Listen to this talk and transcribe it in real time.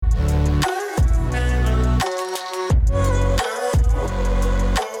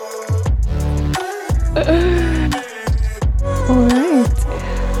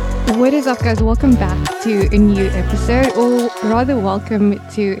What is up, guys? Welcome back to a new episode, or rather, welcome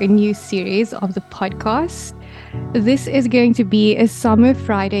to a new series of the podcast. This is going to be a Summer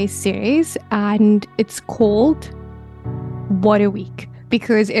Friday series, and it's called What a Week,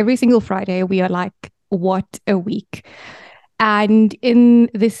 because every single Friday we are like, what a week. And in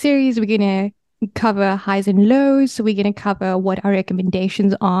this series, we're going to cover highs and lows. We're going to cover what our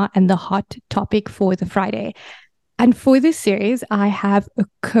recommendations are and the hot topic for the Friday. And for this series, I have a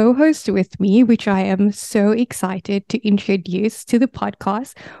co-host with me, which I am so excited to introduce to the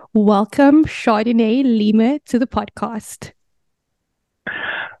podcast. Welcome, Chardonnay Lima, to the podcast.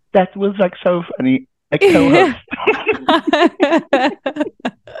 That was like so funny. A co-host.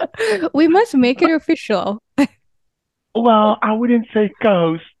 We must make it official. Well, I wouldn't say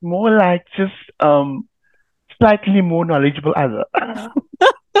co-host, more like just slightly more knowledgeable other.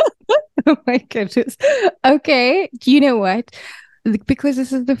 Oh my goodness. Okay, you know what? Because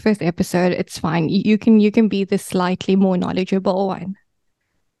this is the first episode, it's fine. You can be the slightly more knowledgeable one.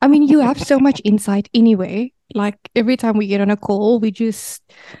 I mean, you have so much insight anyway. Like every time we get on a call, we just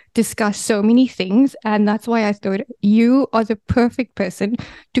discuss so many things. And that's why I thought you are the perfect person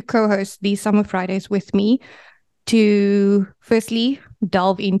to co-host these Summer Fridays with me, to firstly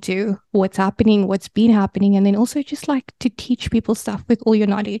delve into what's happening, what's been happening, and then also just like to teach people stuff with all your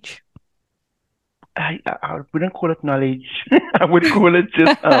knowledge. I wouldn't call it knowledge. I would call it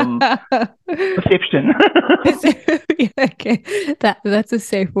just perception. Yeah, okay, that's a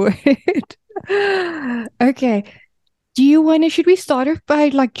safe word. Okay, should we start off by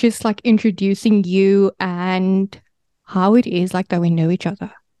like just like introducing you and how it is like that we know each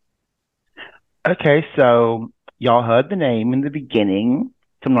other? Okay, so y'all heard the name in the beginning,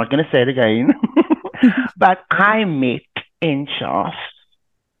 so I'm not going to say it again. But I met Enchas,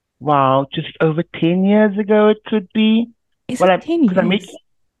 wow, just over 10 years ago, it could be. Is Well, it 10 because I met years?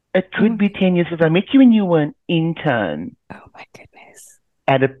 it could be 10 years because I met you when you were an intern Oh my goodness.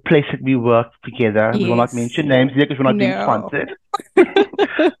 at a place that we worked together. We will not Yes. mention names here because we're not being No. sponsored.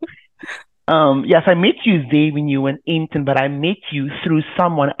 Yes, I met you there when you were an intern, but I met you through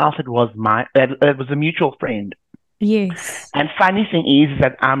someone else that was that was a mutual friend. Yes. And funny thing is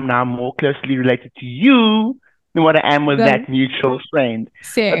that I'm now more closely related to you than what I am with That- that mutual friend. But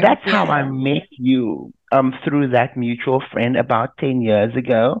Same. that's how Yeah. I met you, through that mutual friend about 10 years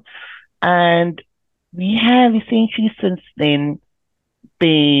ago. And we have essentially since then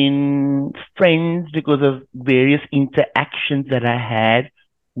been friends because of various interactions that I had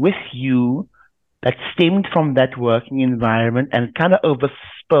with you that stemmed from that working environment and kind of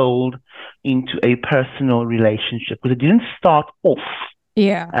overspilled into a personal relationship. Because it didn't start off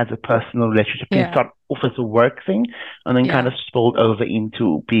Yeah. as a personal relationship. It Yeah. started off as a work thing and then kind Yeah. of spilled over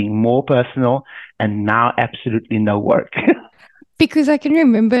into being more personal and now absolutely no work. Because I can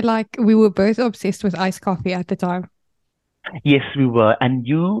remember like we were both obsessed with iced coffee at the time. Yes, we were. And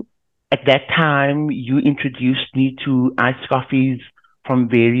you, at that time, you introduced me to iced coffees from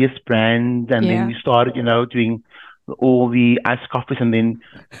various brands. And then Yeah. we started, doing all the iced coffees. And then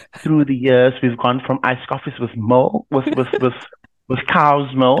through the years, we've gone from iced coffees with milk, with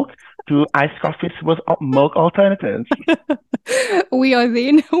cow's milk to iced coffees with milk alternatives. We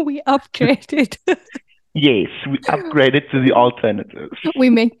upgraded. Yes, we upgraded to the alternatives. We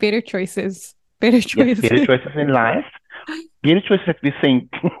make better choices. Better Yes, choices. better choices in life. Better choices that we think.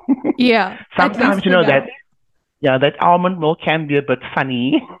 Yeah. At Sometimes, least for now. that almond milk can be a bit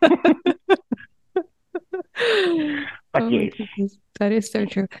funny. But Oh my yes, goodness. That is so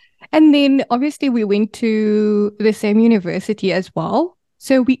true. And then obviously we went to the same university as well.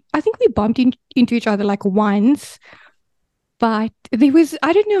 So I think we bumped into each other like once, but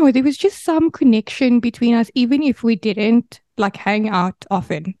I don't know, there was just some connection between us, even if we didn't like hang out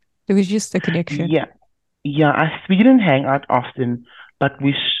often. There was just a connection. yeah, we didn't hang out often, but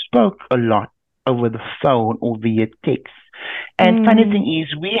we spoke a lot over the phone or via text. And funny Mm, thing is,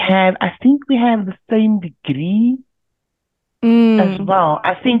 I think we have the same degree as mm, well.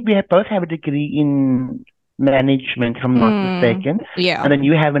 I think both have a degree in management, if I'm not mistaken. yeah. And then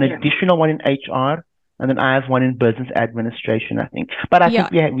you have an additional one in HR, and then I have one in business administration, I think. But I Yeah.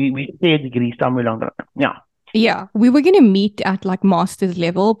 think we share a degree somewhere along the line. Yeah. Yeah. We were going to meet at like master's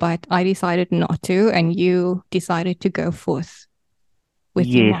level, but I decided not to, and you decided to go forth with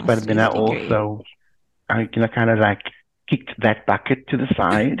your Yes, but then master's I kind of like kicked that bucket to the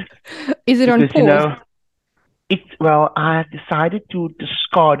side Is it on because, pause? I decided to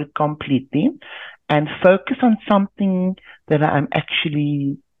discard it completely and focus on something that I'm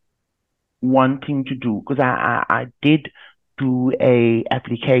actually wanting to do because I did do a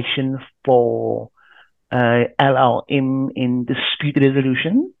application for LLM in dispute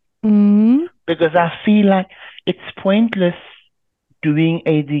resolution. Mm, because I feel like it's pointless doing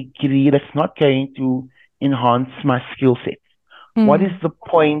a degree that's not going to enhance my skill set. What is mm, the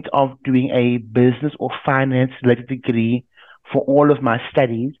point of doing a business or finance related degree for all of my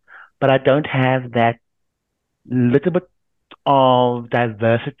studies, but I don't have that little bit of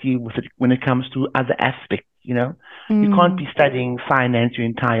diversity with it when it comes to other aspects, you know? You can't mm. be studying finance your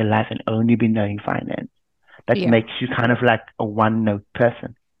entire life and only be knowing finance. That Yeah. makes you kind of like a one note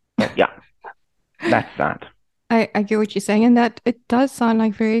person. So yeah, that's that. I get what you're saying, and that it does sound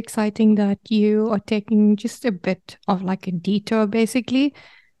like very exciting that you are taking just a bit of like a detour basically,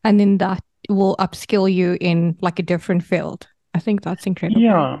 and then that will upskill you in like a different field. I think that's incredible.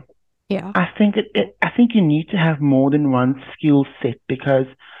 Yeah. Yeah. I think you need to have more than one skill set because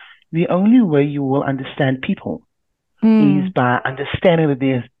the only way you will understand people is Mm, by understanding that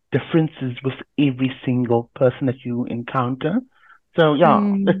there's differences with every single person that you encounter. So yeah,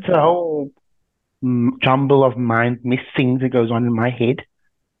 mm. it's a whole jumble of mind mess things that goes on in my head.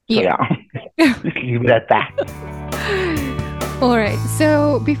 So Yeah. yeah, let's leave it at that. All right.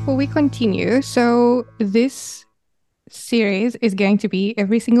 So before we continue, so this series is going to be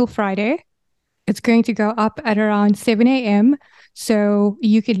every single Friday. It's going to go up at around 7 a.m. So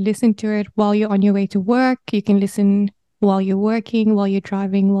you can listen to it while you're on your way to work. You can listen while you're working, while you're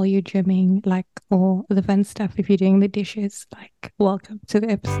driving, while you're gymming, like all the fun stuff. If you're doing the dishes, like, welcome to the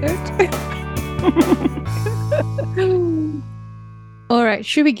episode. All right.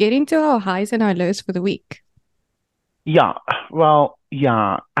 Should we get into our highs and our lows for the week? Yeah, well,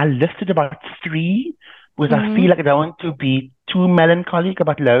 yeah, I listed about three because I Mm. feel like I don't want to be too melancholic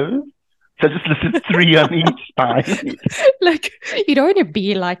about lows. So I just listed three on each side. Like, you don't want to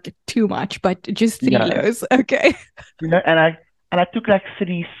be like too much, but just three Yeah, lows. Okay. you know, and I took like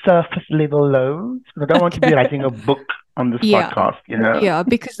three surface level lows because I don't want to be Okay. writing a book on this Yeah. podcast, you know? Yeah,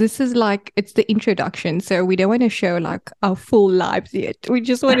 because this is like it's the introduction, so we don't want to show like our full lives yet. We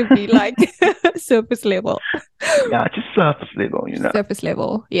just want to be like surface level. Yeah, just surface level, you know? Surface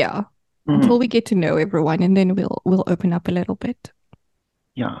level, yeah. Until Mhm. we get to know everyone, and then we'll open up a little bit.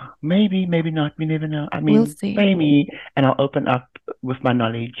 Yeah, maybe, maybe not. We never know. I We'll mean, see. pay me and I'll open up with my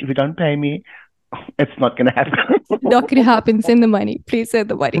knowledge. If you don't pay me, it's not going to happen. Not gonna happen. Send the money, please. Send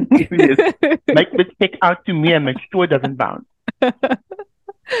the money. Yes. Make the check out to me and make sure it doesn't bounce.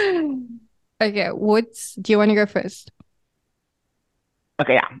 Okay, what's do you want to go first?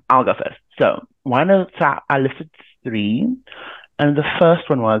 Okay, yeah, I'll go first. So I listed three, and the first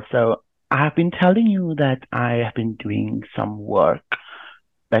one was so I have been telling you that I have been doing some work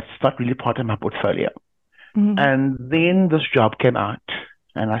that's not really part of my portfolio. Mm, And then this job came out,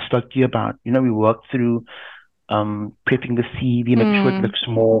 and I spoke to you about, we worked through prepping the CV, make sure it mm, looks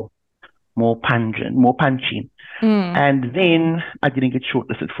more pungent, more punchy. mm. And then I didn't get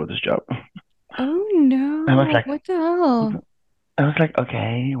shortlisted for this job. Oh I was no, like, what the hell?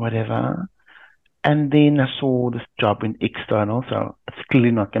 okay, whatever. And then I saw this job in external, so it's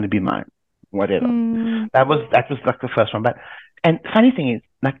clearly not going to be mine. Whatever. Mm, That was like the first one. But and funny thing is,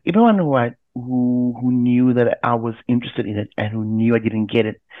 like everyone who knew that I was interested in it and who knew I didn't get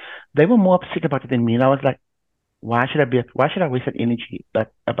it, they were more upset about it than me. And I was like, why should I waste that energy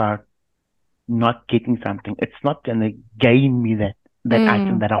about not getting something? It's not gonna gain me that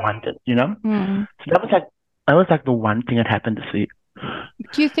item mm, that I wanted, you know? mm. So that was like the one thing that happened this week.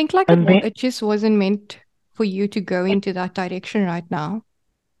 Do you think like And then it just wasn't meant for you to go into that direction right now?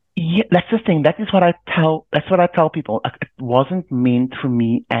 yeah, that's the thing. That's what I tell people. Like, it wasn't meant for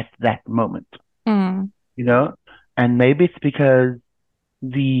me at that moment, Mm, you know? And maybe it's because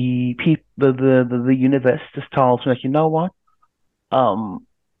the universe just tells me like, you know what? Um,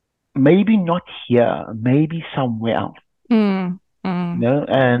 maybe not here, maybe somewhere else, mm, you mm. know?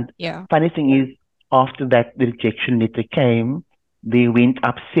 And Yeah. funny thing is, after that the rejection letter came, they went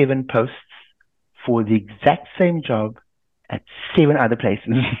up 7 posts for the exact same job at 7 other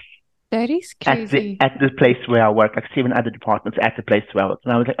places. That is at the crazy. at the place where I work, like 7 other departments at the place where I work.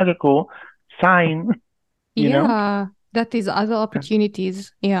 And I was like, okay, cool, sign, you know? Yeah, that is other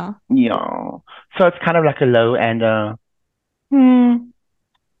opportunities. Yeah. Yeah. So it's kind of like a low and a hmm,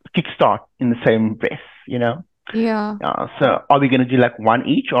 kickstart in the same breath, you know? Yeah. So are we gonna do like one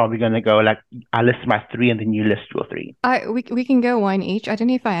each, or are we gonna go like I list my three and then you list your three? We can go one each. I don't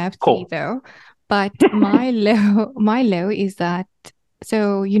know if I have three Cool. though, but my low is that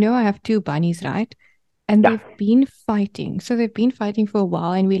so I have two bunnies, right? And Yeah. they've been fighting. So they've been fighting for a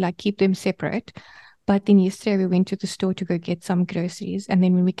while and we like keep them separate. But then yesterday we went to the store to go get some groceries. And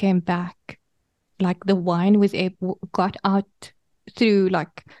then when we came back, like the wine was able got out through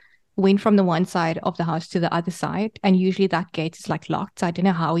like went from the one side of the house to the other side, and usually that gate is like locked. So I don't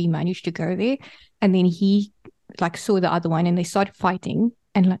know how he managed to go there. And then he like saw the other one, and they started fighting,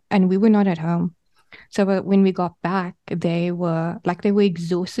 and we were not at home. So when we got back, they were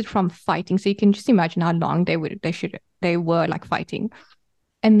exhausted from fighting. So you can just imagine how long they were like fighting.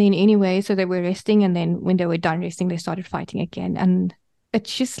 And then anyway, so they were resting, and then when they were done resting, they started fighting again. And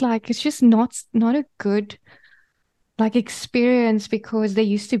it's just not a good like experience, because they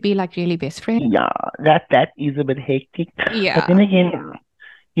used to be like really best friends. Yeah, that is a bit hectic. But then again,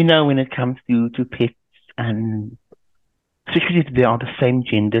 when it comes to pets, and especially if they are the same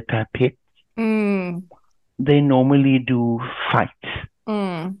gender type pets, they normally do fight.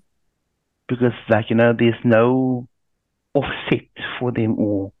 Because there's no offset for them,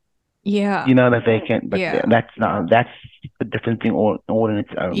 or that they can, but that's a different thing all in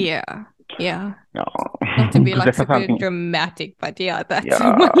its own. Yeah. No. Not to be like super dramatic, but that's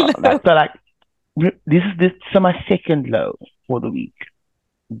that's so like this. So my second low for the week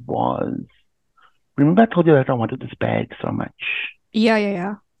was, remember I told you that I wanted this bag so much.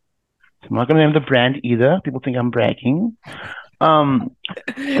 Yeah. So I'm not gonna name the brand either. People think I'm bragging. So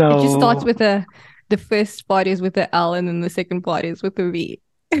it just starts with the first part is with the L, and then the second part is with the V.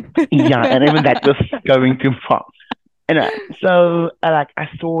 Yeah, and even that was going too far. Anyway, so I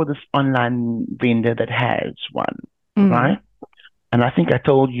saw this online vendor that has one, right? And I think I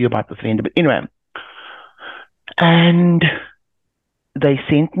told you about this vendor, but anyway, and they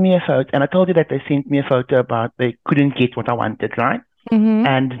sent me a photo, and I told you that they sent me a photo about they couldn't get what I wanted, right?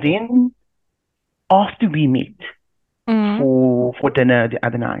 And then after we met for dinner the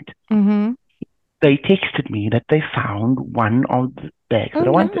other night, they texted me that they found one of the bags that I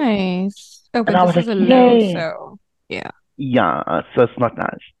wanted. Nice. Oh, but and I was this like, is a low, so yeah, so it's not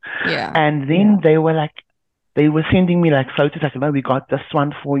nice. Yeah. And then they were sending me like photos, like, we got this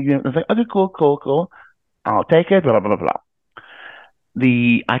one for you. And I was like, okay, cool. I'll take it, blah, blah, blah.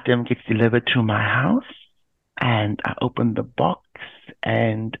 The item gets delivered to my house, and I open the box,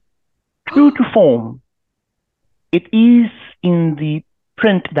 and true to form, it is in the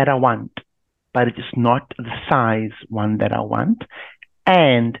print that I want, but it is not the size one that I want.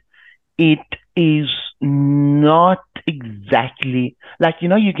 And it is not exactly like,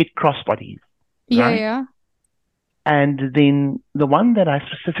 you get crossbodies. Right? Yeah. And then the one that I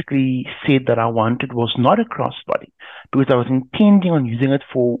specifically said that I wanted was not a crossbody, because I was intending on using it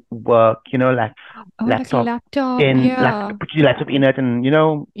for work, like laptop. Laptop. And like put your laptop in it, and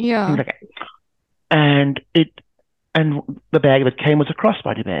things like that. And the bag that came was a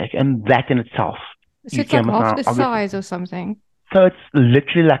crossbody bag, and that in itself, so it's like half the size or something. So it's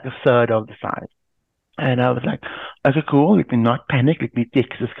literally like a third of the size. And I was like, okay, cool. Let me not panic. Let me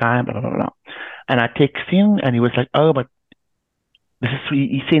text this guy, blah, blah, blah. And I text him, and he was like, oh, but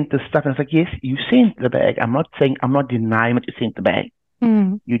he sent the stuff. And I was like, yes, you sent the bag. I'm not denying that you sent the bag.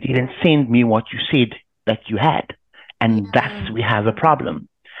 You didn't send me what you said that you had. And thus we have a problem.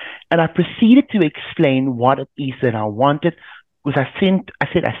 And I proceeded to explain what it is that I wanted, because I said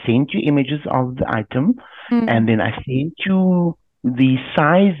I sent you images of the item, and then I sent you the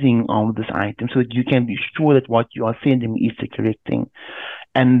sizing of this item so that you can be sure that what you are sending me is the correct thing.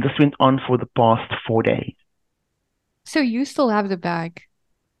 And this went on for the past 4 days. So you still have the bag?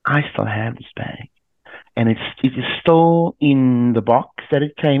 I still have this bag. And it is still in the box that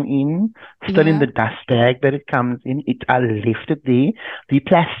it came in, still in the dust bag that it comes in. I left it there. The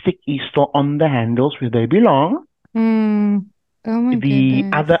plastic is still on the handles where they belong. Oh my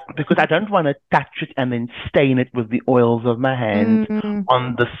goodness. Because I don't want to touch it and then stain it with the oils of my hands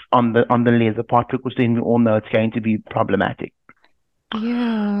on the leather part, because then we all know it's going to be problematic.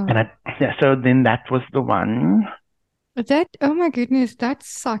 Yeah. And so then that was the one. Oh my goodness, that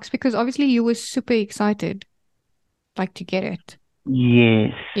sucks, because obviously you were super excited, like, to get it.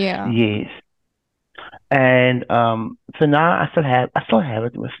 Yes. Yeah. Yes. And so now I still have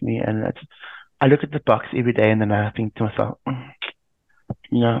it with me, and I look at the box every day, and then I think to myself,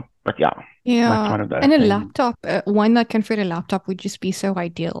 but that's one of those and a things. laptop, one that can fit a laptop would just be so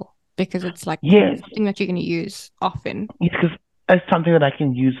ideal, because it's like something that you're going to use often. Yes, because it's something that I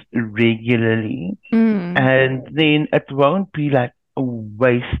can use regularly, and then it won't be like a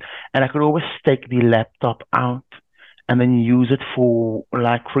waste, and I could always take the laptop out and then use it for,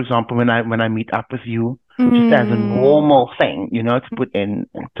 like, for example, when I meet up with you, just as a normal thing, to put in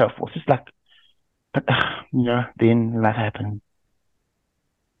and so forth. Just like, but then that happened.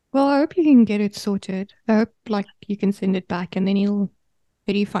 Well, I hope you can get it sorted. I hope, like, you can send it back, and then he'll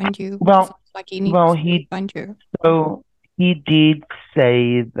find you. Well, like he needs to find you. So he did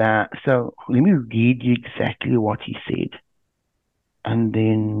say that. So let me read you exactly what he said. and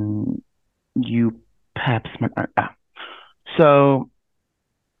then you perhaps so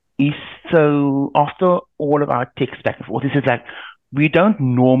is so after all of our text back and forth, this is like we don't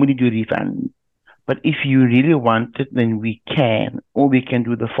normally do refunds, but if you really want it, then we can, or we can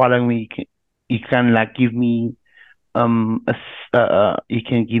do the following week. You can like give me you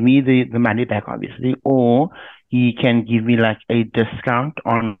can give me the money back obviously, or he can give me like a discount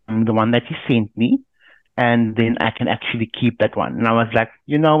on the one that he sent me, and then I can actually keep that one. And I was like,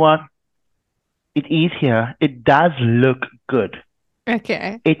 you know what? It is here. It does look good.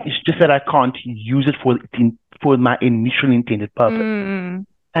 Okay. It's just that I can't use it for my initial intended purpose. Mm.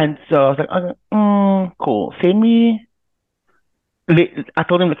 And so I was like, okay, cool. Send me. I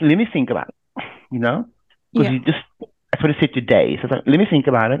told him, like, let me think about it, because Yeah. that's what I said today. So I was like, let me think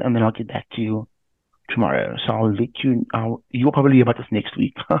about it, and then I'll get back to you tomorrow. So I'll let you. You'll probably hear about this next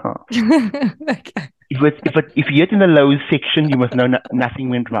week. Okay. If you're in the low section, you must know nothing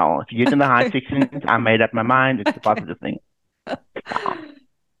went well. If you're in the high section, I made up my mind. It's a positive thing.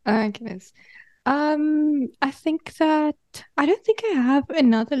 I guess. I think that I don't think I have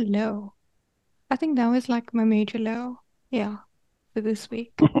another low. I think that was like my major low. Yeah, for this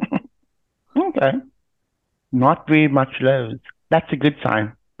week. Okay. Not very much lows. That's a good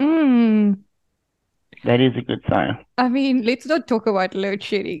sign. Mm. That is a good sign. I mean, let's not talk about load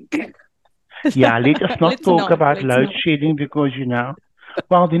shedding. Yeah, let us not Let's talk not. about Let's load not. shedding because,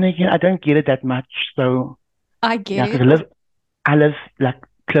 well, then again, I don't get it that much. So, I get yeah, because it. I live like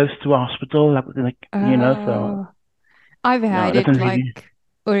close to a hospital, so I've no, had it it doesn't like really.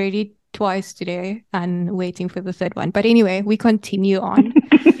 already twice today and waiting for the third one. But anyway, we continue on.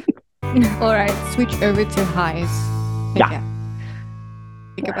 All right, switch over to highs. Yeah. Okay.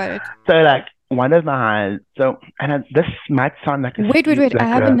 Think about it. So, like, one of my highs, and this might sound like a Wait. like I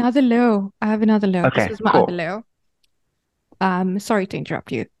have another low. This Okay, was my cool. other low. Sorry to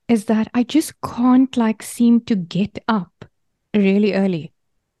interrupt you. Is that I just can't like seem to get up really early.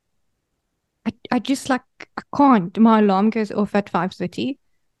 I just like I can't. My alarm goes off at 5:30,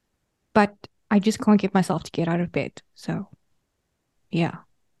 but I just can't get myself to get out of bed. So yeah.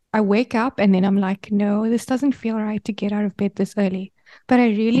 I wake up and then I'm like, no, this doesn't feel right to get out of bed this early. But I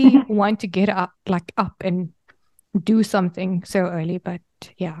really want to get up and do something so early. But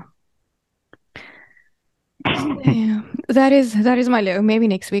yeah. Yeah. That is my low. Maybe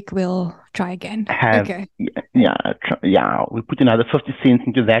next week we'll try again. Okay. We put another 50 cents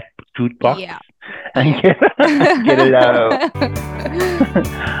into that jukebox Yeah. and get a low.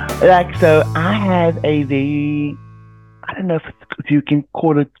 Like, so I have a very, I don't know if you can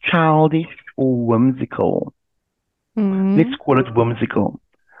call it childish or whimsical. Let's call it whimsical.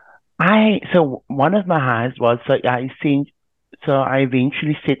 So one of my highs was, I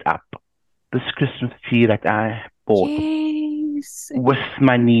eventually set up this Christmas tree that I bought Yes. with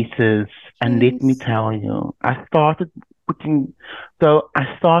my nieces. And let me Yes. tell you, I started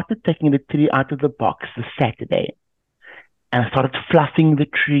taking the tree out of the box this Saturday. And I started fluffing the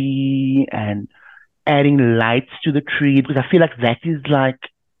tree and adding lights to the tree because I feel like that is like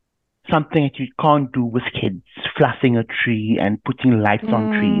something that you can't do with kids, fluffing a tree and putting lights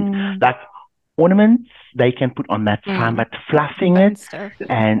on trees. Like ornaments, they can put on, that's fine, but fluffing Fun it, stuff.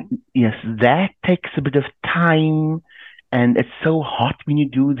 and yes, that takes a bit of time. And it's so hot when you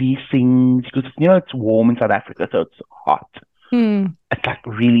do these things because it's warm in South Africa, so it's hot. It's like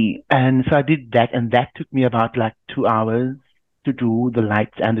really, and so I did that, and that took me about like 2 hours to do the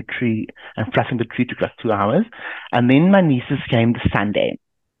lights and the tree, and fluffing the tree took like 2 hours. And then my nieces came this Sunday,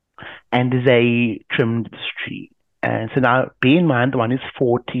 and they trimmed this tree. And so now, bear in mind, the one is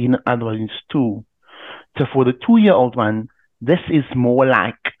 14, the other one is 2. So for the 2-year-old one, this is more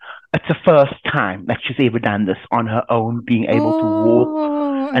like it's the first time that she's ever done this on her own, being able to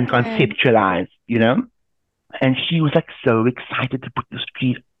walk and conceptualize, And she was like so excited to put the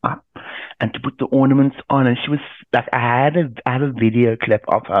tree up and to put the ornaments on. And she was like, I have a video clip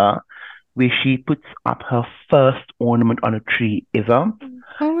of her where she puts up her first ornament on a tree ever.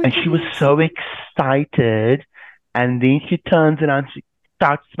 And she was so excited. And then she turns around, she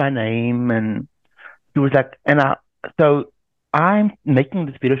shouts my name, and she was like, so I'm making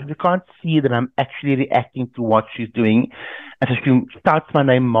this video, so you can't see that I'm actually reacting to what she's doing. And so she shouts my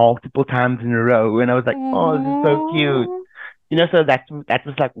name multiple times in a row. And I was like, oh, this is so cute. So that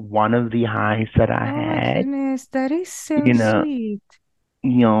was like one of the highs that I had. Goodness, that is so sweet.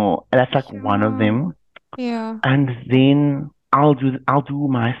 That's like one of them. Yeah. And then I'll do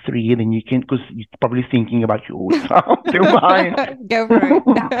my 3, then you can, because you're probably thinking about yours. I'll do mine. Go for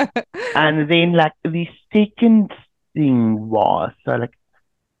it. And then like the second thing was, so like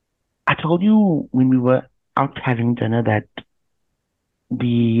I told you when we were out having dinner that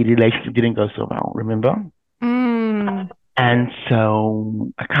the relationship didn't go so well, remember? Mm. And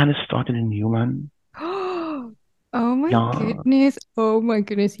so I kind of started a new one. Oh my Yeah. goodness. Oh my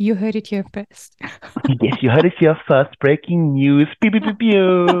goodness. You heard it here first. Yes, you heard it here first. Breaking news. Pew, pew, pew,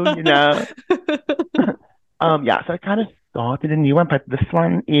 pew. Yeah, so I kind of started a new one, but this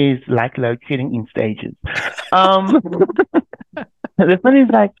one is like load shedding in stages. Um, this one is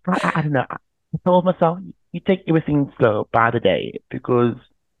like, I don't know. I told myself, you take everything slow by the day because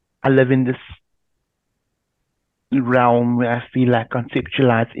I live in this realm where I feel like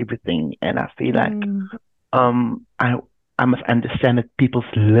conceptualize everything, and I feel like Mm. um I I must understand that people's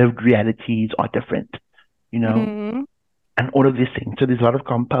lived realities are different, you know, Mm. and all of these things. So there's a lot of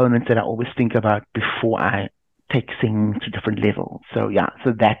components that I always think about before I take things to different levels. So yeah,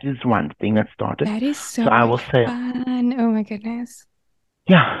 so that is one thing that started. That is So so I will much say, fun. Oh my goodness.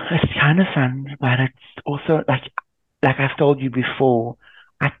 yeah, it's kind of fun, but it's also like I've told you before,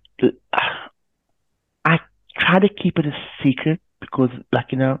 I I try to keep it a secret because, like,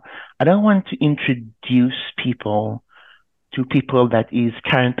 I don't want to introduce people that is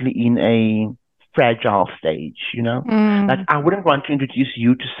currently in a fragile stage. Like, Mm. I wouldn't want to introduce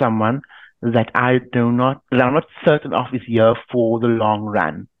you to someone that I'm not certain of is here for the long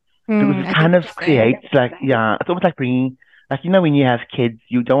run because Mm. it I get kind what of you're saying. creates like, yeah, it's almost like bringing, like, when you have kids,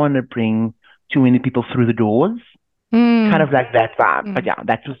 you don't want to bring too many people through the doors, kind Mm. of like that vibe. But Mm. yeah,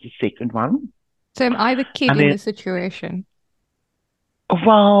 that was the second one. So am I the kid And in then the situation?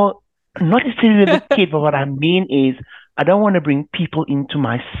 Well, not necessarily the kid, but what I mean is I don't want to bring people into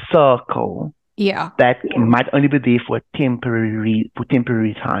my circle Yeah. that might only be there for temporary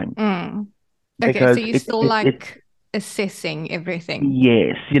time Mm. Okay, because so you're it still it, it like assessing everything.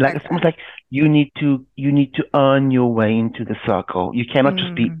 yes, it's Okay. almost like you need to earn your way into the circle. You cannot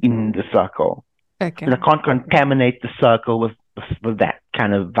just be Mm. in the circle. Okay. And I can't contaminate the circle with that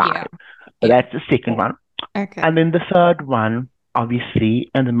kind of Yeah. vibe. So Yeah. that's the second one. Okay. And then the third one, obviously,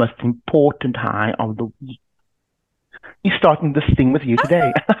 and the most important high of the week is starting this thing with you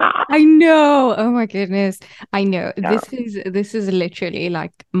today. I know. Oh my goodness. I know. Yeah, This is literally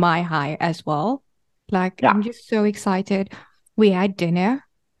like my high as well. Like yeah. I'm just so excited. We had dinner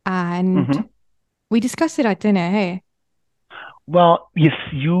and hmm we discussed it at dinner, hey? Well, yes,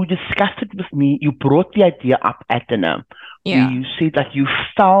 you discussed it with me. You brought the idea up at dinner. Yeah. You said that you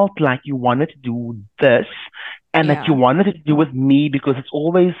felt like you wanted to do this and that you Yeah. wanted to do with me because it's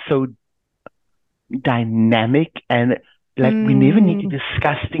always so dynamic and like we never need to Mm,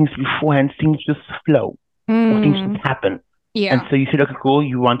 discuss things beforehand. Things just flow or things just mm, happen. And yeah. so you said, okay, cool,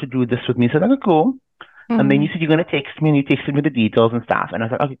 you want to do this with me. I said, okay, cool. And then you Mm, said you're gonna text me, and you texted me the details and stuff. And I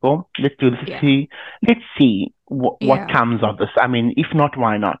was like, okay, cool, let's do this. Let's yeah. see, let's see what Yeah. comes of this. I mean, if not,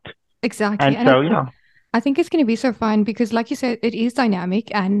 why not? Exactly. And And so yeah, I think it's going to be so fun because, like you said, it is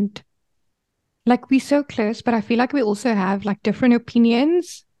dynamic and like we're so close, but I feel like we also have like different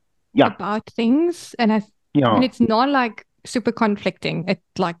opinions yeah, about things. And yeah, it's not like super conflicting. It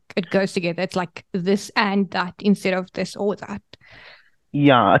like it goes together. It's like this and that instead of this or that.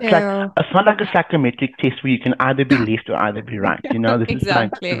 yeah. So It's not like a psychometric test where you can either be left or either be right. This is like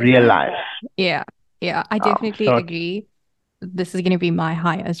exactly. real life. Yeah. Yeah. I definitely So agree. This is going to be my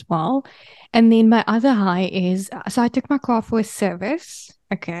high as well. And then my other high is so I took my car for a service.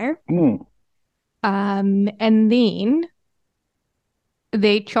 Okay. mm, And then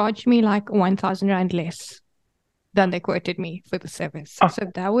they charged me like 1,000 Rand less than they quoted me for the service. oh,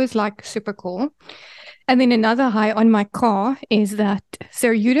 So that was like super cool. And then another high on my car is that,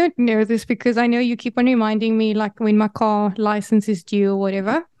 so you don't know this because I know you keep on reminding me like when my car license is due or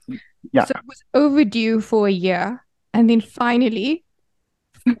whatever. yeah, So it was overdue for a year. And then finally,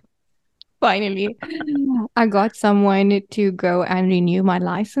 I got someone to go and renew my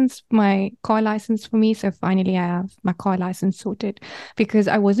license, my car license for me. So finally, I have my car license sorted because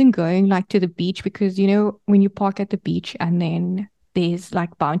I wasn't going like to the beach because, when you park at the beach and then there's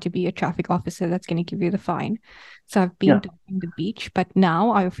like bound to be a traffic officer that's going to give you the fine. So I've been yeah, doing the beach, but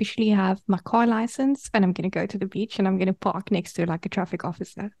now I officially have my car license and I'm going to go to the beach and I'm going to park next to like a traffic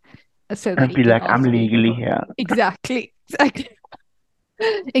officer so that and he be can like, I'm ask me. legally here. Exactly. Exactly.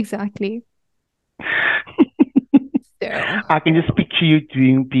 Exactly. So. I can just picture you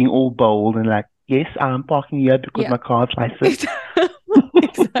being all bold and like, yes, I'm parking here because Yeah, my car's licensed.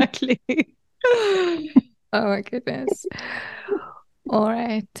 exactly. Oh my goodness. All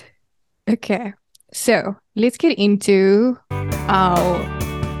right. Okay. So let's get into our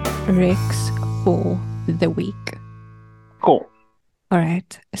Recs for the week. Cool. All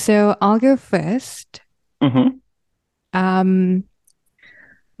right. So I'll go first. Mm-hmm.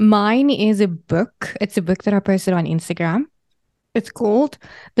 Mine is a book. It's a book that I posted on Instagram. It's called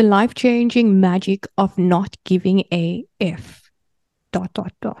The Life-Changing Magic of Not Giving a F. Dot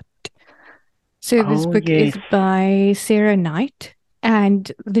dot dot. So this Oh, book yes. is by Sarah Knight.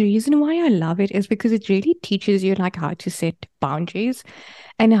 And the reason why I love it is because it really teaches you like how to set boundaries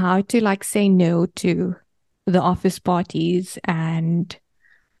and how to like say no to the office parties and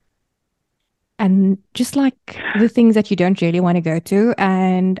just like the things that you don't really want to go to.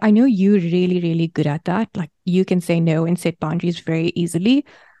 And I know you're really, really good at that. Like you can say no and set boundaries very easily.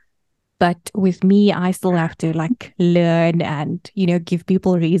 But with me, I still have to like learn and, give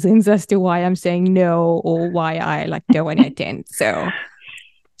people reasons as to why I'm saying no or why I like don't want to attend.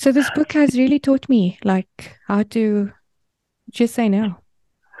 So this book has really taught me like how to just say no.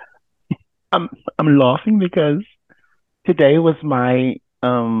 I'm laughing because today was my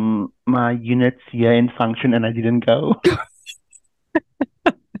unit's year-end function and I didn't go.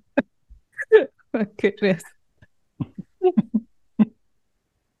 Oh, goodness.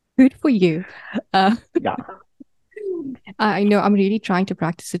 Good for you. Uh, Yeah. I know I'm really trying to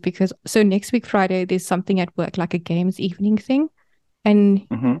practice it because so next week Friday there's something at work like a games evening thing, and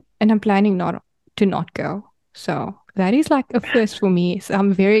Hmm. I'm planning not to not go. So that is like a first for me. So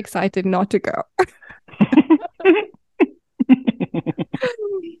I'm very excited not to go.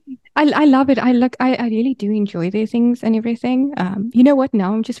 I love it. I really do enjoy their things and everything. You know what?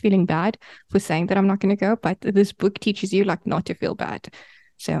 Now I'm just feeling bad for saying that I'm not going to go, but this book teaches you like not to feel bad.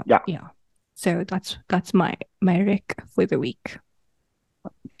 So Yeah. yeah. So that's my rec for the week.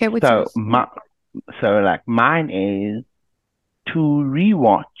 Okay, what's So yours? my so like mine is to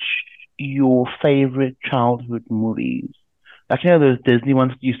rewatch your favorite childhood movies. Like those Disney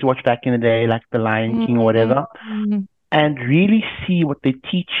ones you used to watch back in the day, like The Lion King or whatever, Mm, and really see what they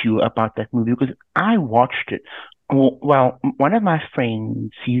teach you about that movie. Because I watched it. Well, one of my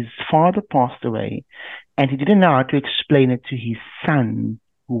friends, his father passed away, and he didn't know how to explain it to his son,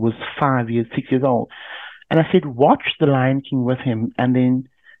 who was 5 years, 6 years old. And I said, watch The Lion King with him, and then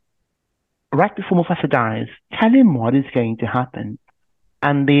right before Mufasa dies, tell him what is going to happen,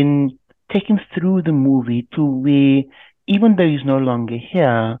 and then take him through the movie to where, even though he's no longer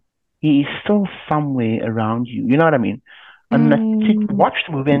here, he is still somewhere around you. You know what I mean? And like, mm, watch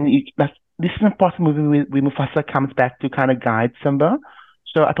the movie, and like, this is a part of the movie where Mufasa comes back to kind of guide Simba.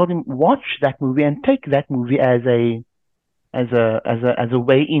 So I told him, watch that movie and take that movie as a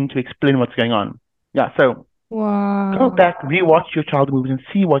way in to explain what's going on. Yeah, so go wow. back, rewatch your childhood movies and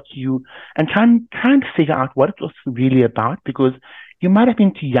see what you and try and figure out what it was really about, because you might have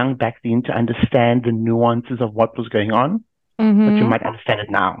been too young back then to understand the nuances of what was going on, but you Mm-hmm. might understand it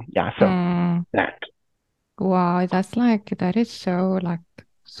now. Yeah, so Mm. that. Wow, that is so like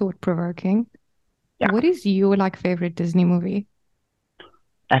thought provoking. Yeah. What is your like favorite Disney movie?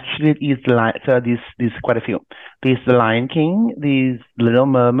 Actually, it is so there's quite a few. There's The Lion King, there's Little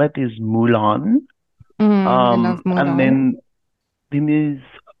Mermaid, there's Mulan, I love and Mulan. then there's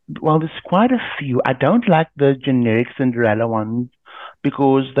quite a few. I don't like the generic Cinderella ones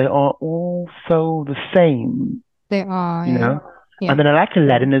because they are all so the same, They are, you know. yeah. And then I like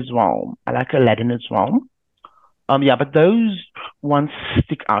Aladdin as well. I like Aladdin as well. Yeah, but those ones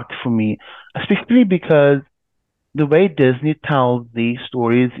stick out for me, especially because the way Disney tells these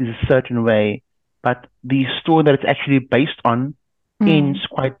stories is a certain way, but the story that it's actually based on ends Mm,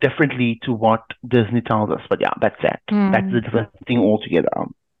 quite differently to what Disney tells us. But yeah, that's that. That's the mm. different thing altogether.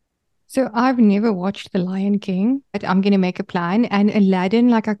 So I've never watched The Lion King, but I'm gonna make a plan. And Aladdin,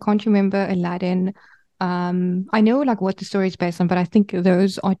 like I can't remember Aladdin. I know like what the story is based on, but I think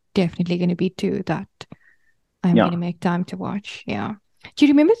those are definitely gonna be two that I'm Yeah, gonna make time to watch. Yeah. Do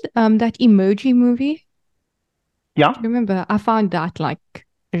you remember that Emoji movie? yeah, Do you remember? I found that like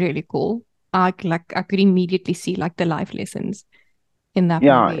really cool. I could immediately see like the life lessons in that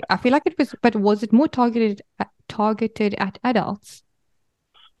yeah. movie. I feel like it was, but was it more targeted at adults?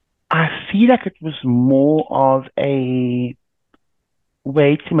 I feel like it was more of a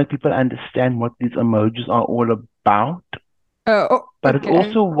way to make people understand what these emojis are all about. Oh, But it okay.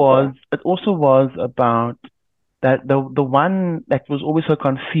 also was about that the one that was always so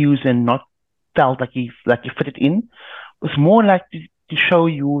confused and not felt like he fit it in was more like to show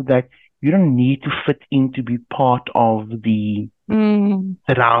you that you don't need to fit in to be part of the Mm,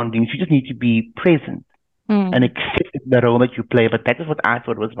 surroundings. You just need to be present and mm, accept the role that you play. But that is what I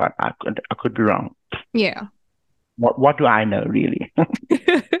thought was about. I could be wrong. yeah. What do I know really?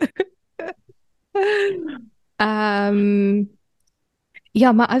 Um,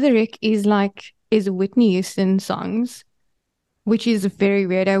 yeah, my other rec is Whitney Houston songs, which is very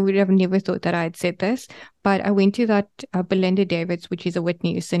weird. I would have never thought that I had said this, but I went to that Belinda Davids, which is a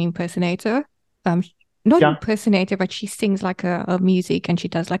Whitney Houston impersonator, um, not Yeah. impersonator, but she sings like a music and she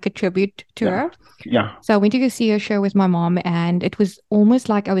does like a tribute to Yeah. her. Yeah. So I went to go see her show with my mom, and it was almost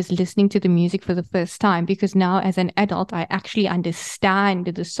like I was listening to the music for the first time, because now as an adult, I actually understand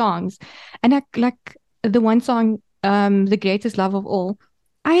the songs. And like the one song, The Greatest Love of All,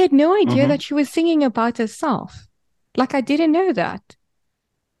 I had no idea Mm-hmm. that she was singing about herself. Like I didn't know that.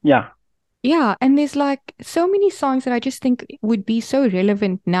 Yeah. Yeah. And there's like so many songs that I just think would be so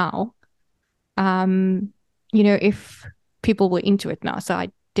relevant now. Um, if people were into it now. So I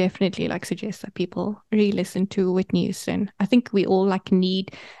definitely like suggest that people re-listen to Whitney Houston. I think we all like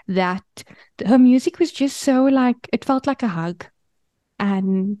need that. Her music was just so like, it felt like a hug,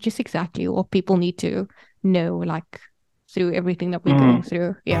 and just exactly what people need to know, like through everything that we're going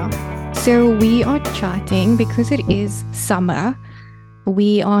through. Yeah. So we are chatting because it is summer.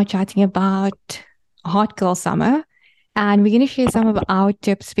 We are chatting about Hot Girl Summer. And we're going to share some of our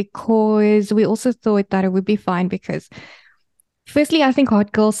tips, because we also thought that it would be fine, because firstly, I think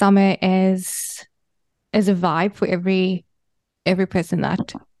Hot Girl Summer is a vibe for every person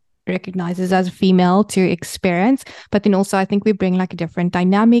that recognizes as a female to experience. But then also I think we bring like a different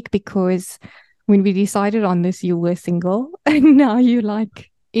dynamic, because when we decided on this, you were single and now you're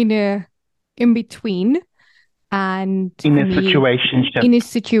like in between. And In for a me, situationship. in a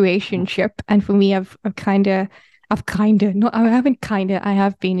situationship, and for me, I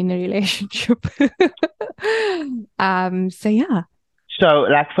have been in a relationship. So yeah. So,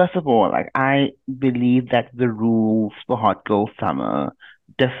 like, first of all, like, I believe that the rules for Hot Girl Summer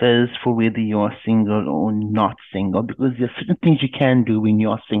differs for whether you're single or not single, because there's certain things you can do when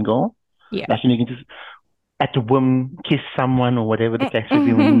you're single. Yeah. Like, you can just at the whim kiss someone or whatever the case may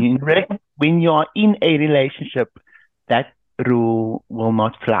be. Mm-hmm. When you're in a relationship, that rule will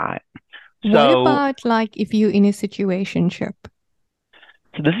not fly. What So, about like if you're in a situationship?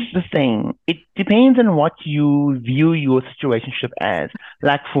 so this is the thing. It depends on what you view your situationship as.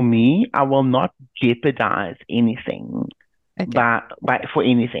 Like for me, I will not jeopardize anything Okay. by for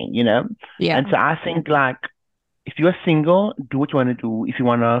anything, you know? Yeah. And so I think like if you're single, do what you want to do. If you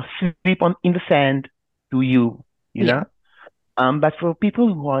want to sleep on in the sand, do you, you Yeah. know? But for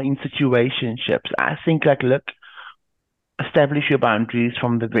people who are in situationships, I think like look, establish your boundaries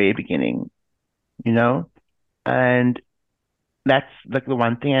from the very beginning, you know? And that's like the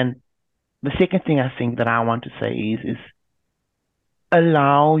one thing. And the second thing I think that I want to say is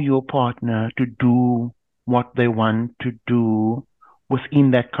allow your partner to do what they want to do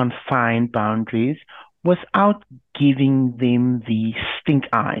within that confined boundaries without giving them the stink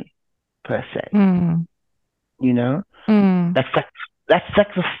eye per se. Mm. You know, Mm. that's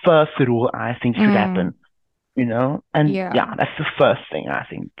like the first rule I think should Mm. happen. You know, and Yeah. yeah, that's the first thing I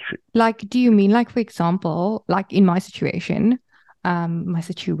think should. Like, do you mean like, for example, like in my situation,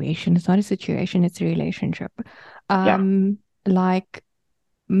 it's not a situation, it's a relationship. Yeah. Like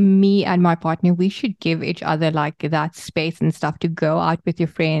me and my partner, we should give each other like that space and stuff to go out with your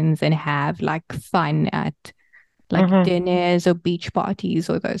friends and have like fun at like Mm-hmm. dinners or beach parties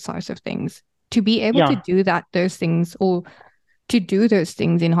or those sorts of things. To be able to Yeah. do those things, or to do those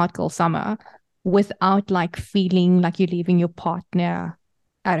things in Hot Girl Summer without like feeling like you're leaving your partner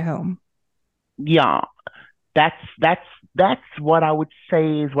at home. Yeah. That's that's what I would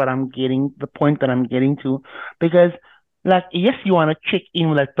say is what I'm getting, the point that I'm getting to. Because like yes, you want to check in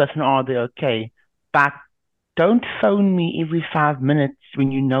with that person, are they okay? But don't phone me every 5 minutes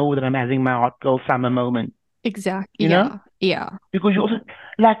when you know that I'm having my hot girl summer moment, Exactly. you know? Yeah. Yeah. Because you also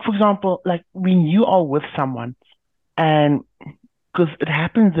like for example, like when you are with someone and because it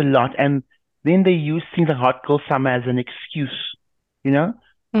happens a lot and then they use things like hot girl summer as an excuse, you know?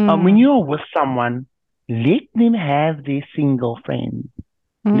 When Mm, you're with someone, let them have their single friends.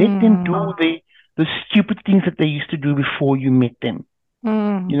 Let them mm, do the stupid things that they used to do before you met them.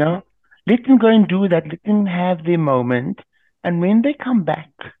 mm, You know, let them go and do that. Let them have their moment, and when they come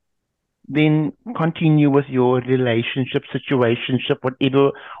back, then continue with your relationship, situationship,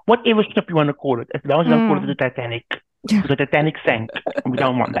 whatever ship you want to call it. As long as you don't call it the mm. Titanic, because the Titanic sank, and we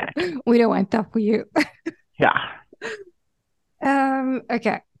don't want that. We don't want that for you. Yeah.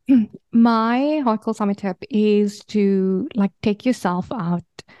 Okay. My hot girl summer tip is to like take yourself out,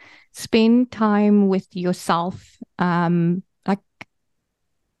 spend time with yourself, like,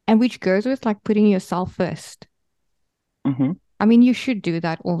 and which goes with like putting yourself first. Mm-hmm. I mean, you should do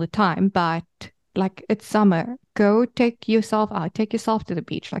that all the time, but like it's summer. Go take yourself out, take yourself to the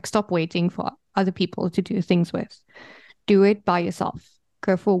beach. Like, stop waiting for other people to do things with. Do it by yourself.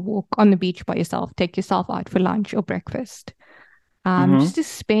 Go for a walk on the beach by yourself. Take yourself out for lunch or breakfast. Mm-hmm. Just to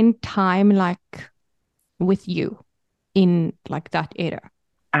spend time like with you in like that era.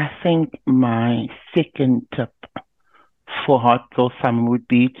 I think my second tip for Hot Girl Summer would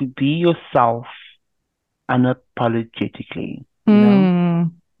be to be yourself unapologetically. You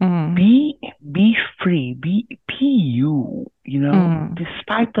know, Mm, mm, be free, be you. You know, mm.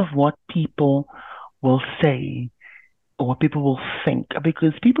 despite of what people will say or what people will think,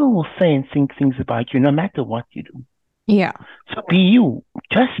 because people will say and think things about you no matter what you do. Yeah. So be you.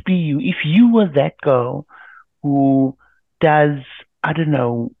 Just be you. If you were that girl who does, I don't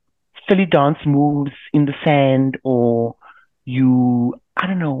know, silly dance moves in the sand, or I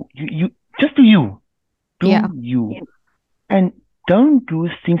don't know, you just do you. Yeah. Do you. And don't do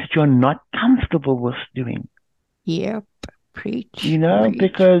things that you're not comfortable with doing, Yep. you Preach. know, Preach.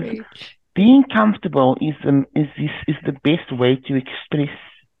 because Preach. being comfortable is the best way to express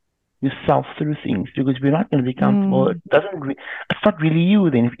yourself through things, because if you're not going to be comfortable, Mm. it's not really you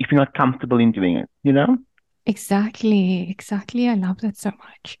then if you're not comfortable in doing it, you know? Exactly. Exactly. I love that so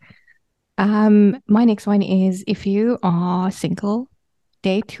much. My next one is if you are single,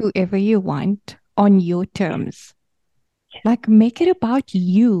 date whoever you want on your terms. Like make it about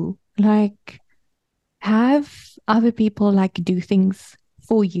you. Like have other people like do things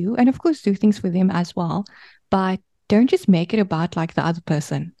for you and of course do things for them as well. But don't just make it about like the other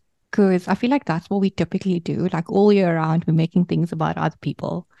person. Because I feel like that's what we typically do. Like all year round, we're making things about other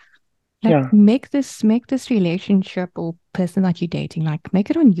people. Like Yeah, make this relationship or person that you're dating, like make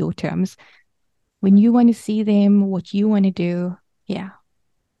it on your terms. When you want to see them, what you want to do. Yeah.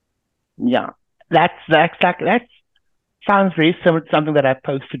 yeah. That sounds very similar to something that I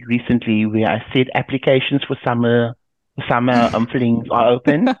posted recently where I said applications for summer flings are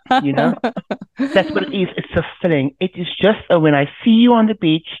open, you know? That's what it is. It's a fling. It is just when I see you on the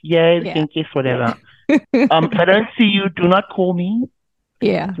beach, yeah, we Yeah. can kiss, whatever. If I don't see you, do not call me. Please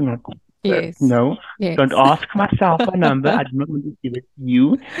Yeah. do not call. Yes. No, don't Yes. ask my cell phone number. I do not want to give it to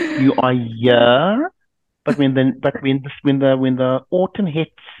you. You are here, but when the autumn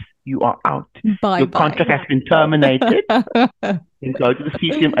hits, you are out. Bye Your bye. contract has been terminated. You go to the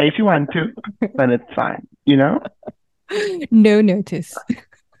CCMA if you want to, but it's fine. You know, No notice.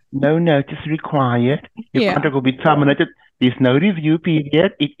 no notice required. Your Yeah. contract will be terminated. There's no review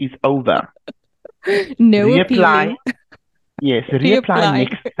period. It is over. No Reapply. appealing. Yes, reapply Reapply.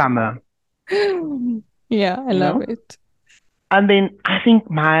 next summer. Yeah, I You love know. it. And then I think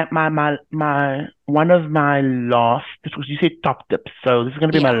my one of my last, this was, you said top tips, so this is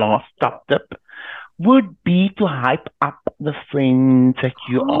going to be my Yeah. last top tip, would be to hype up the friends that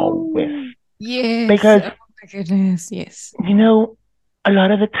you are with. Oh, yes. Because, Oh my goodness. Yes. you know, a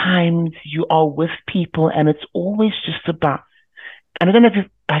lot of the times you are with people and it's always just about, and I don't know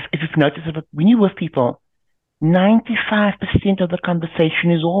if you've noticed it, but when you're with people, 95% of the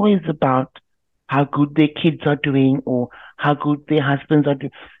conversation is always about how good their kids are doing or how good their husbands are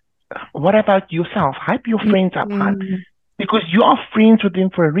doing. What about yourself? Hype your friends up, hype, Mm, because you are friends with them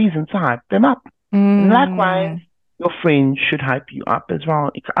for a reason. So hype them up. And likewise, mm, your friends should hype you up as well.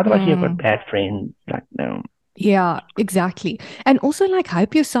 Otherwise, you've got mm. bad friends. Like no, Yeah, exactly. And also like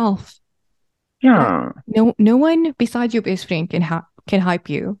hype yourself. Like yeah, no one besides your best friend can hype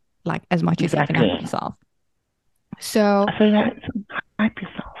you like as much as you can hype exactly. yourself. So So yeah, hype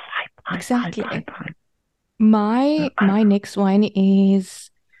yourself. exactly. Hype. My next one is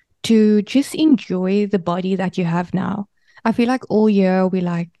to just enjoy the body that you have now. I feel like all year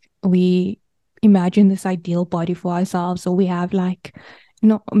we imagine this ideal body for ourselves, or we have like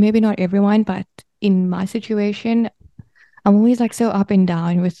not maybe not everyone, but in my situation, I'm always like so up and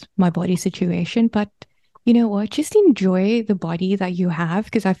down with my body situation. But you know what? Just enjoy the body that you have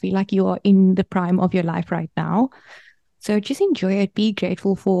because I feel like you are in the prime of your life right now. So just enjoy it. Be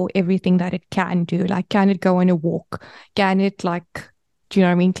grateful for everything that it can do. Like, can it go on a walk? Can it do you know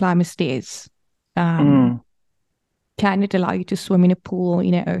what I mean? Climb a stairs. Um, Mm, can it allow you to swim in a pool,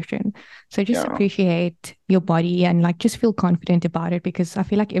 in an ocean? So just yeah, appreciate your body and like just feel confident about it because I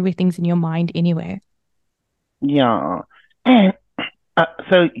feel like everything's in your mind anyway. yeah. And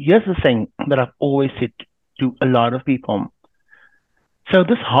so here's the thing that I've always said to a lot of people. So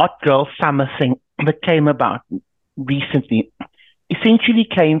this hot girl summer thing that came about recently essentially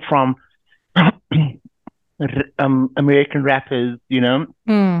came from American rappers, you know.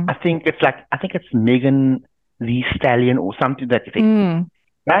 Mm, I think it's Megan Thee Stallion or something to that effect, mm,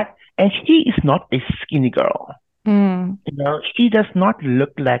 right? And she is not a skinny girl. mm, You know, she does not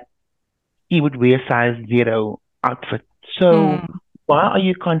look like she would wear size zero outfit. So mm. why are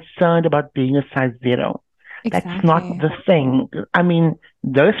you concerned about being a size zero? That's not Exactly. the thing. I mean,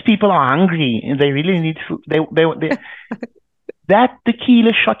 those people are hungry and they really need food. That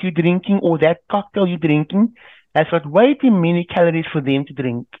tequila shot you're drinking or that cocktail you're drinking, has got way too many calories for them to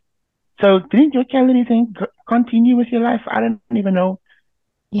drink. So drink your calories and continue with your life. I don't even know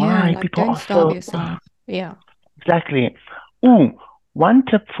Yeah, why like people don't are starve so yourself. Yeah. exactly. Oh, one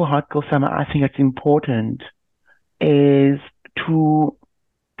tip for hot girl summer, I think it's important, is to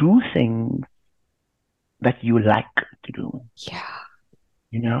do things that you like to do. Yeah.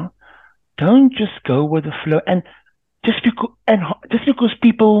 You know, don't just go with the flow. And just because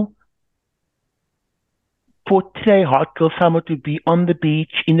people portray hot girl summer to be on the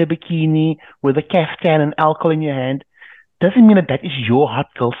beach in a bikini with a caftan and alcohol in your hand, doesn't mean that that is your hot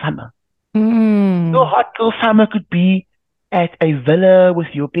girl summer. Your Mm. hot girl summer could be at a villa with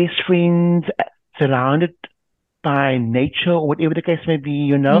your best friends, surrounded by nature or whatever the case may be,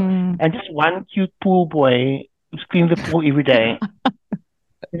 Mm. and just one cute pool boy who's cleaning the pool every day,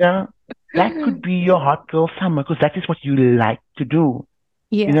 you know. That could be your hot girl summer because that is what you like to do,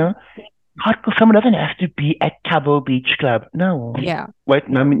 you Yeah. know. Hot girl summer doesn't have to be at Cabo Beach Club. No. Yeah. Wait,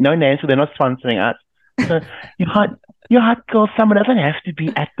 no names, so they're not sponsoring us. So your hot, your hot girl summer doesn't have to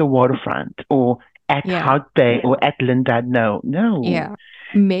be at the waterfront or at Yeah. Hout Bay or at Linda. No. Yeah.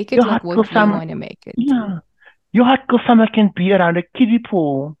 Make it Your like hot girl what you summer, want to make it. yeah. Your hot girl summer can be around a kiddie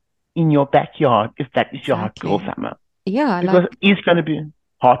pool in your backyard if that is your hot girl Exactly. summer. Yeah, Because like it's going to be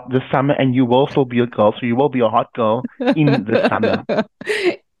hot this summer and you will still be a girl, so you will be a hot girl in the summer.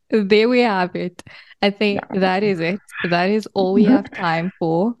 there we have it. I think Yeah. that is it. That is all we have time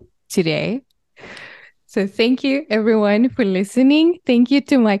for today. So thank you everyone for listening. Thank you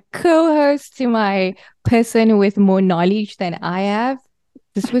to my co-host, to my person with more knowledge than I have.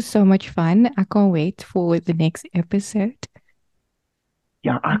 This was so much fun. I can't wait for the next episode.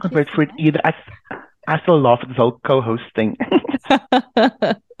 Yeah, I Thank can't you wait so for it either. I still laugh at this whole co-host thing.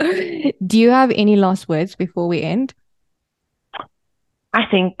 much. Do you have any last words before we end? I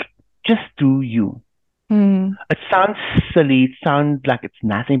think just do you. Mm, It sounds silly, it sounds like it's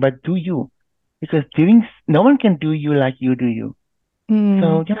nothing, but do you. Because no one can do you like you do you. So,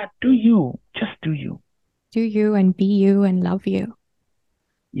 mm. yeah, do you. Just do you. Do you and be you and love you.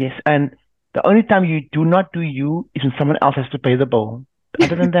 Yes, and the only time you do not do you is when someone else has to pay the bill.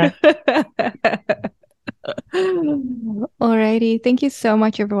 Other than that, Alrighty. Thank you so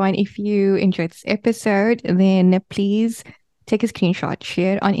much, everyone. If you enjoyed this episode, then please take a screenshot,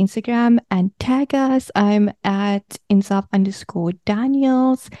 share it on Instagram, and tag us. I'm at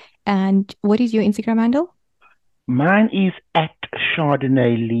insaf_Daniels. And what is your Instagram handle? mine is at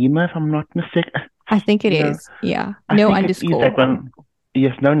Chardonnay Lima, if I'm not mistaken. I think it No, is. Yeah. I No think it is underscore. that one.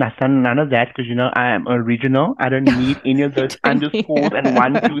 Yes, no, none of that, because I am original. I don't need any of those underscores and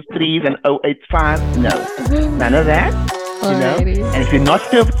 1, 2, 3s and 085. No, none of that. Alrighty. And if you're not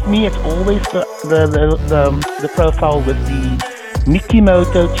sure if it's me, it's always the profile with the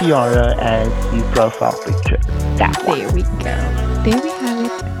Mikimoto tiara as the profile picture. That one. There we go. There we have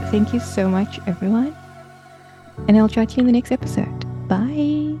it. Thank you so much, everyone. And I'll chat to you in the next episode.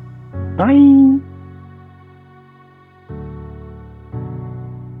 Bye. Bye.